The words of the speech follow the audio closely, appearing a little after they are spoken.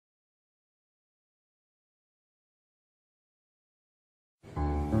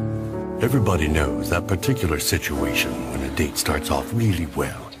Everybody knows that particular situation when a date starts off really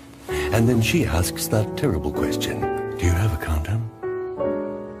well. And then she asks that terrible question, do you have a condom?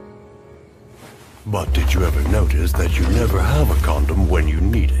 But did you ever notice that you never have a condom when you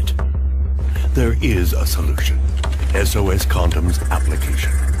need it? There is a solution. SOS Condoms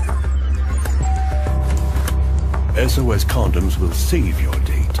application. SOS Condoms will save your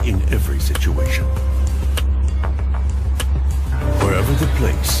date in every situation. Wherever the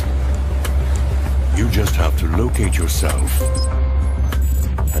place, you just have to locate yourself,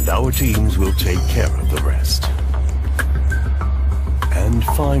 and our teams will take care of the rest. And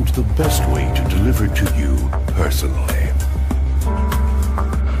find the best way to deliver to you personally.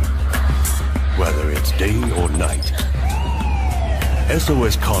 Whether it's day or night,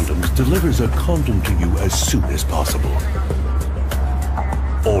 SOS Condoms delivers a condom to you as soon as possible.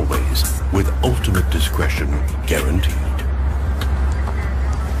 Always with ultimate discretion guaranteed.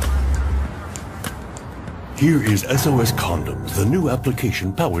 Here is SOS Condoms, the new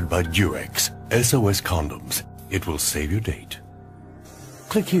application powered by Durex. SOS Condoms. It will save your date.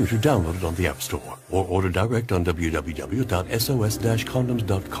 Click here to download it on the App Store or order direct on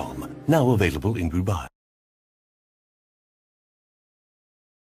www.sos-condoms.com. Now available in Dubai.